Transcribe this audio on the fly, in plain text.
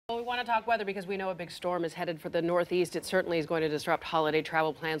We want to talk weather because we know a big storm is headed for the Northeast. It certainly is going to disrupt holiday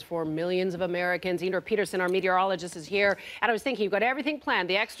travel plans for millions of Americans. Ina Peterson, our meteorologist, is here. And I was thinking, you've got everything planned,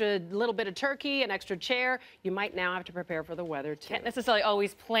 the extra little bit of turkey, an extra chair. You might now have to prepare for the weather, too. Can't necessarily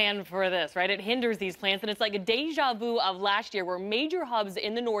always plan for this, right? It hinders these plans, and it's like a deja vu of last year where major hubs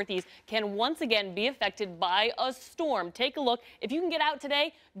in the Northeast can once again be affected by a storm. Take a look. If you can get out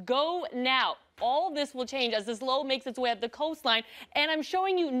today, go now. All this will change as this low makes its way up the coastline, and I'm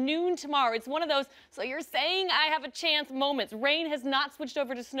showing you noon tomorrow. It's one of those, so you're saying I have a chance moments. Rain has not switched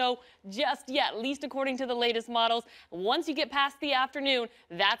over to snow just yet, at least according to the latest models. Once you get past the afternoon,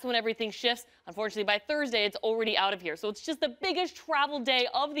 that's when everything shifts. Unfortunately, by Thursday, it's already out of here. So it's just the biggest travel day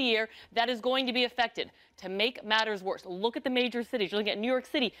of the year that is going to be affected. To make matters worse, look at the major cities. You're looking at New York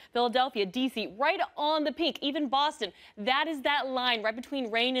City, Philadelphia, D.C., right on the pink, even Boston. That is that line right between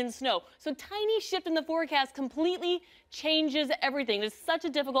rain and snow. So tiny shift in the forecast completely changes everything. It's such a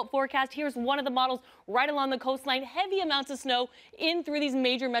difficult forecast. Here's one of the models right along the coastline. Heavy amounts of snow in through these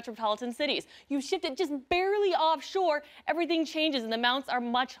major metropolitan cities. You shift it just barely offshore, everything changes and the amounts are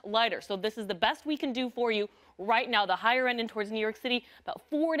much lighter. So this is the best we can do for you right now. The higher end in towards New York City, about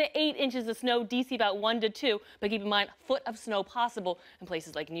 4 to 8 inches of snow. D.C. about 1 to 2. But keep in mind, a foot of snow possible in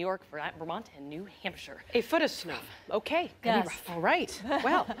places like New York, Vermont, and New Hampshire. A foot of snow. Okay. Yes. All right.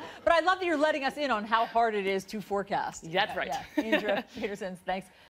 Well. But I love that you're letting us in on how hard it is to forecast. That's right. Yeah. Ina Peterson, thanks.